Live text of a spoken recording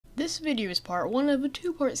This video is part 1 of a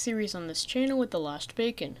 2-part series on this channel with The Last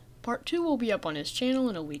Bacon. Part 2 will be up on his channel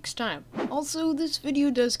in a week's time. Also, this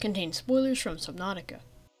video does contain spoilers from Subnautica.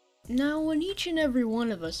 Now, when each and every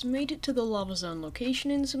one of us made it to the lava zone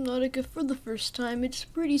location in Subnautica for the first time, it's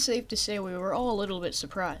pretty safe to say we were all a little bit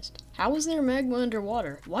surprised. How is there magma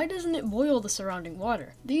underwater? Why doesn't it boil the surrounding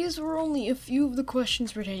water? These were only a few of the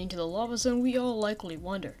questions pertaining to the lava zone we all likely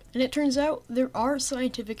wondered. And it turns out, there are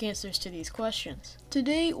scientific answers to these questions.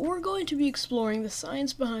 Today, we're going to be exploring the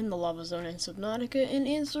science behind the lava zone in Subnautica and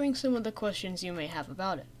answering some of the questions you may have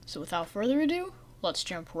about it. So without further ado, let's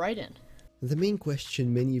jump right in. The main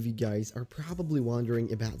question many of you guys are probably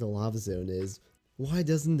wondering about the lava zone is, why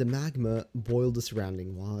doesn't the magma boil the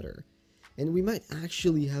surrounding water? And we might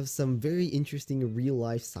actually have some very interesting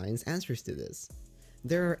real-life science answers to this.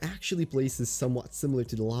 There are actually places somewhat similar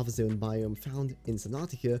to the lava zone biome found in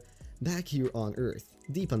Subnautica back here on Earth,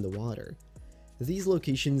 deep underwater. These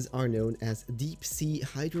locations are known as deep-sea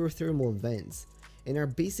hydrothermal vents and are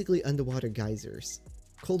basically underwater geysers.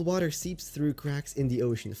 Cold water seeps through cracks in the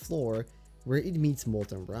ocean floor where it meets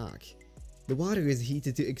molten rock. The water is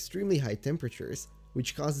heated to extremely high temperatures,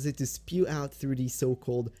 which causes it to spew out through these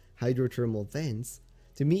so-called hydrothermal vents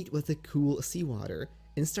to meet with the cool seawater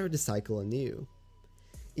and start the cycle anew.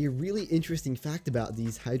 A really interesting fact about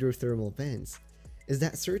these hydrothermal vents is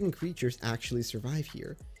that certain creatures actually survive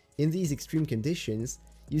here, in these extreme conditions,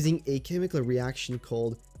 using a chemical reaction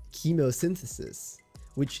called chemosynthesis,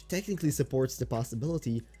 which technically supports the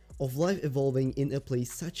possibility of life evolving in a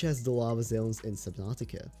place such as the lava zones in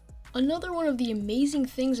Subnautica. Another one of the amazing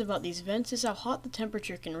things about these vents is how hot the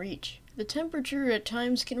temperature can reach. The temperature at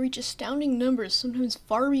times can reach astounding numbers, sometimes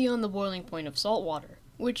far beyond the boiling point of salt water,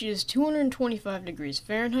 which is 225 degrees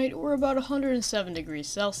Fahrenheit or about 107 degrees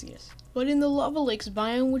Celsius. But in the lava lakes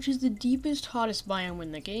biome, which is the deepest, hottest biome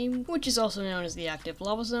in the game, which is also known as the active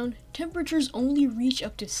lava zone, temperatures only reach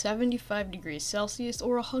up to 75 degrees Celsius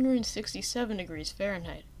or 167 degrees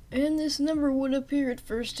Fahrenheit. And this number would appear at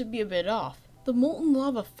first to be a bit off. The molten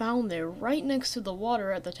lava found there right next to the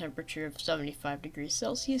water at the temperature of 75 degrees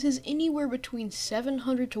Celsius is anywhere between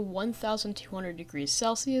 700 to 1200 degrees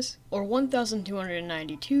Celsius or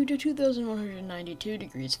 1292 to 2192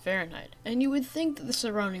 degrees Fahrenheit. And you would think that the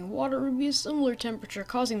surrounding water would be a similar temperature,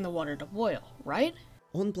 causing the water to boil, right?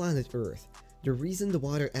 On planet Earth, the reason the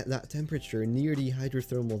water at that temperature near the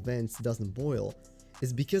hydrothermal vents doesn't boil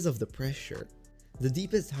is because of the pressure. The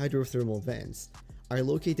deepest hydrothermal vents are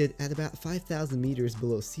located at about 5,000 meters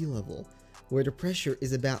below sea level, where the pressure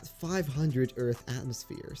is about 500 Earth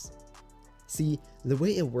atmospheres. See, the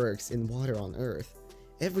way it works in water on Earth,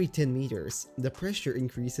 every 10 meters, the pressure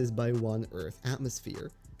increases by 1 Earth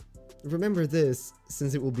atmosphere. Remember this,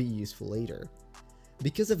 since it will be useful later.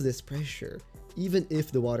 Because of this pressure, even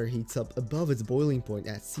if the water heats up above its boiling point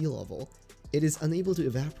at sea level, it is unable to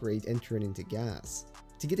evaporate and turn into gas.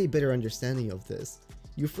 To get a better understanding of this,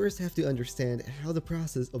 you first have to understand how the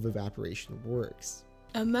process of evaporation works.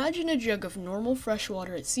 Imagine a jug of normal fresh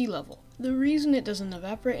water at sea level. The reason it doesn't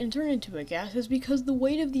evaporate and turn into a gas is because the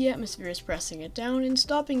weight of the atmosphere is pressing it down and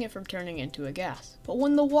stopping it from turning into a gas. But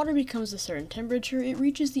when the water becomes a certain temperature, it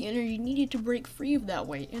reaches the energy needed to break free of that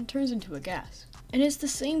weight and turns into a gas. And it's the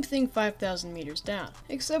same thing 5,000 meters down,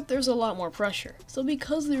 except there's a lot more pressure. So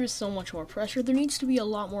because there is so much more pressure, there needs to be a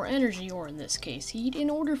lot more energy, or in this case heat, in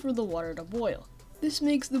order for the water to boil. This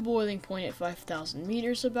makes the boiling point at 5,000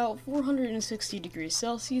 meters about 460 degrees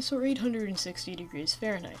Celsius or 860 degrees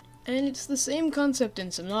Fahrenheit. And it's the same concept in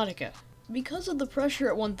Subnautica. Because of the pressure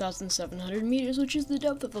at 1,700 meters, which is the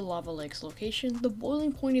depth of the lava lake's location, the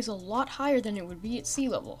boiling point is a lot higher than it would be at sea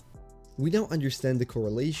level. We now understand the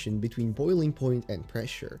correlation between boiling point and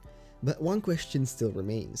pressure, but one question still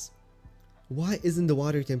remains. Why isn't the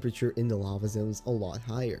water temperature in the lava zones a lot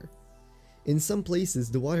higher? In some places,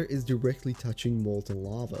 the water is directly touching molten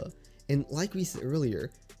lava, and like we said earlier,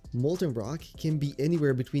 molten rock can be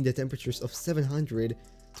anywhere between the temperatures of 700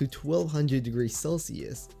 to 1200 degrees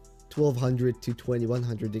Celsius, 1200 to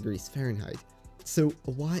 2100 degrees Fahrenheit. So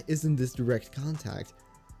why isn't this direct contact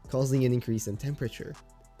causing an increase in temperature?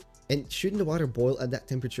 And shouldn't the water boil at that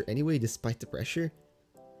temperature anyway despite the pressure?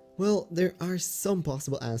 Well, there are some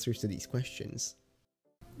possible answers to these questions.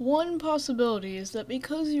 One possibility is that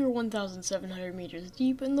because you are 1,700 meters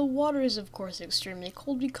deep and the water is of course extremely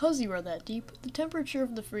cold because you are that deep, the temperature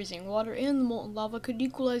of the freezing water and the molten lava could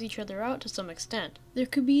equalize each other out to some extent. There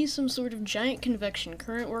could be some sort of giant convection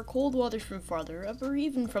current where cold water from farther up or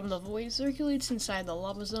even from the void circulates inside the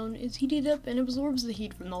lava zone, is heated up and absorbs the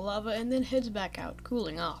heat from the lava and then heads back out,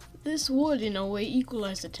 cooling off. This would in a way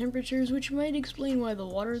equalize the temperatures, which might explain why the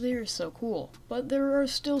water there is so cool. But there are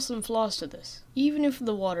still some flaws to this. Even if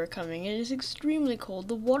the water coming in is extremely cold,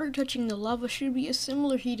 the water touching the lava should be a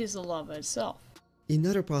similar heat as the lava itself.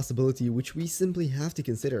 Another possibility which we simply have to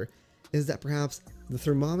consider is that perhaps the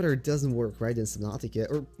thermometer doesn't work right in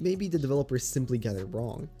Subnautica, or maybe the developers simply got it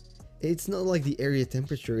wrong. It's not like the area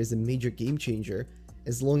temperature is a major game changer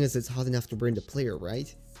as long as it's hot enough to burn the player,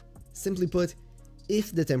 right? Simply put,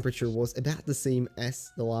 if the temperature was about the same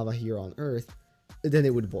as the lava here on Earth, then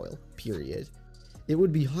it would boil, period. It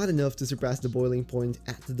would be hot enough to surpass the boiling point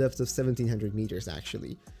at the depth of 1700 meters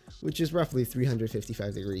actually, which is roughly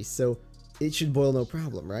 355 degrees, so it should boil no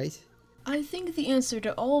problem, right? I think the answer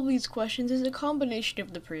to all of these questions is a combination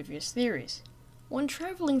of the previous theories. When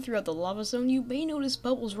traveling throughout the lava zone, you may notice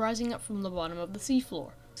bubbles rising up from the bottom of the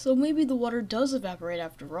seafloor, so maybe the water does evaporate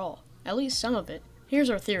after all, at least some of it. Here's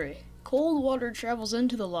our theory. Cold water travels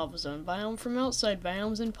into the lava zone biome from outside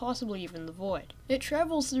biomes and possibly even the void. It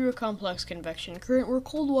travels through a complex convection current where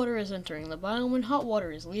cold water is entering the biome and hot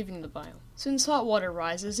water is leaving the biome. Since hot water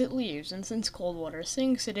rises, it leaves, and since cold water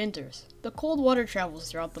sinks, it enters. The cold water travels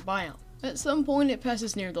throughout the biome. At some point it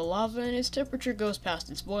passes near the lava and its temperature goes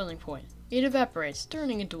past its boiling point. It evaporates,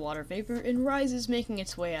 turning into water vapor, and rises, making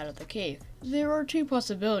its way out of the cave. There are two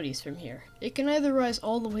possibilities from here. It can either rise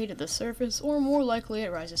all the way to the surface, or more likely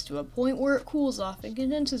it rises to a point where it cools off and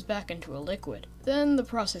condenses back into a liquid. Then the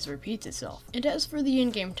process repeats itself. And as for the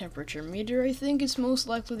in-game temperature meter, I think it's most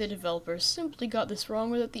likely the developers simply got this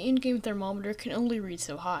wrong, or that the in-game thermometer can only read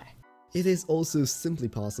so high. It is also simply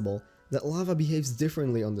possible that lava behaves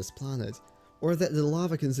differently on this planet, or that the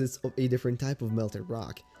lava consists of a different type of melted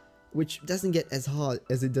rock, which doesn't get as hot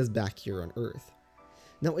as it does back here on Earth.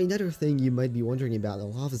 Now, another thing you might be wondering about the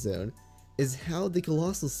lava zone is how the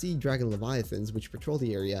colossal sea dragon leviathans which patrol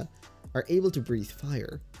the area are able to breathe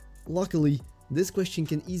fire. Luckily, this question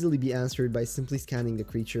can easily be answered by simply scanning the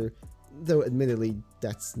creature, though admittedly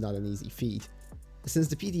that's not an easy feat, since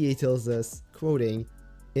the PDA tells us, quoting,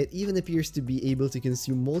 "It even appears to be able to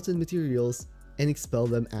consume molten materials and expel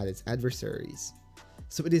them at its adversaries."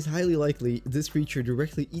 So it is highly likely this creature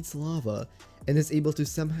directly eats lava and is able to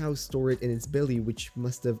somehow store it in its belly, which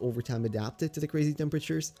must have over time adapted to the crazy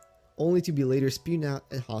temperatures, only to be later spewed out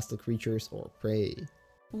at hostile creatures or prey.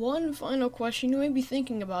 One final question you may be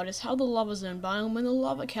thinking about is how the lava zone biome and the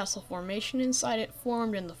lava castle formation inside it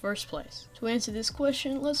formed in the first place. To answer this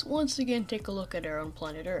question, let's once again take a look at our own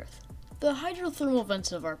planet Earth. The hydrothermal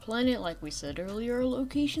vents of our planet, like we said earlier, are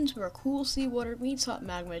locations where cool seawater meets hot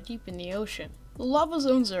magma deep in the ocean. The lava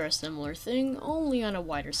zones are a similar thing, only on a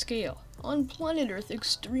wider scale. On planet Earth,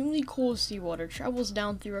 extremely cold seawater travels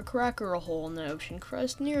down through a crack or a hole in the ocean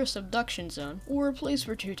crust near a subduction zone, or a place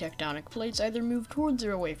where two tectonic plates either move towards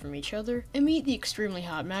or away from each other and meet the extremely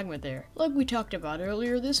hot magma there. Like we talked about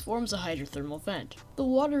earlier, this forms a hydrothermal vent. The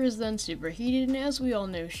water is then superheated and, as we all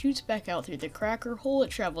know, shoots back out through the crack or hole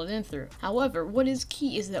it traveled in through. However, what is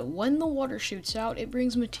key is that when the water shoots out, it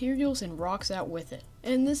brings materials and rocks out with it.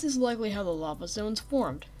 And this is likely how the lava zones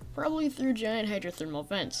formed, probably through giant hydrothermal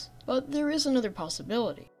vents. But there is another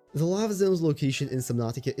possibility. The lava zone's location in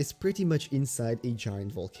Subnautica is pretty much inside a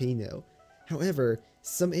giant volcano. However,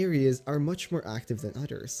 some areas are much more active than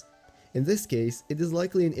others. In this case, it is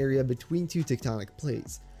likely an area between two tectonic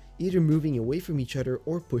plates, either moving away from each other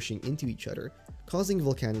or pushing into each other, causing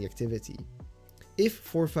volcanic activity. If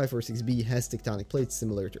 4546b has tectonic plates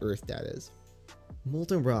similar to Earth, that is.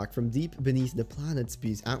 Molten rock from deep beneath the planet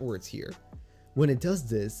spews outwards here. When it does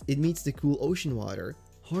this, it meets the cool ocean water,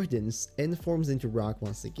 hardens, and forms into rock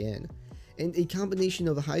once again. And a combination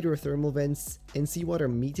of the hydrothermal vents and seawater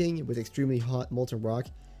meeting with extremely hot molten rock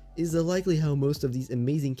is likely how most of these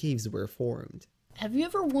amazing caves were formed. Have you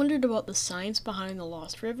ever wondered about the science behind the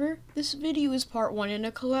Lost River? This video is part 1 in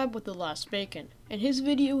a collab with The Last Bacon. In his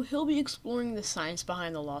video, he'll be exploring the science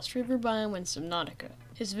behind the Lost River biome in Subnautica.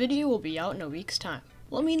 His video will be out in a week's time.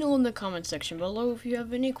 Let me know in the comment section below if you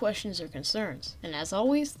have any questions or concerns. And as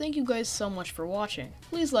always, thank you guys so much for watching.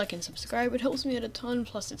 Please like and subscribe, it helps me out a ton,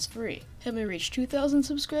 plus it's free. Help me reach 2,000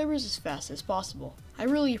 subscribers as fast as possible. I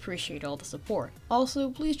really appreciate all the support. Also,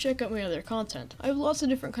 please check out my other content. I have lots of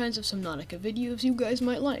different kinds of Subnautica videos you guys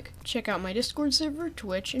might like. Check out my Discord server,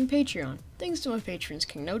 Twitch, and Patreon. Thanks to my patrons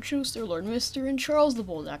King Nochos, Their Lord Mister, and Charles the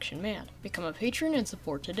Bold Action Man. Become a patron and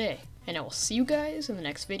support today. And I will see you guys in the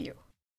next video.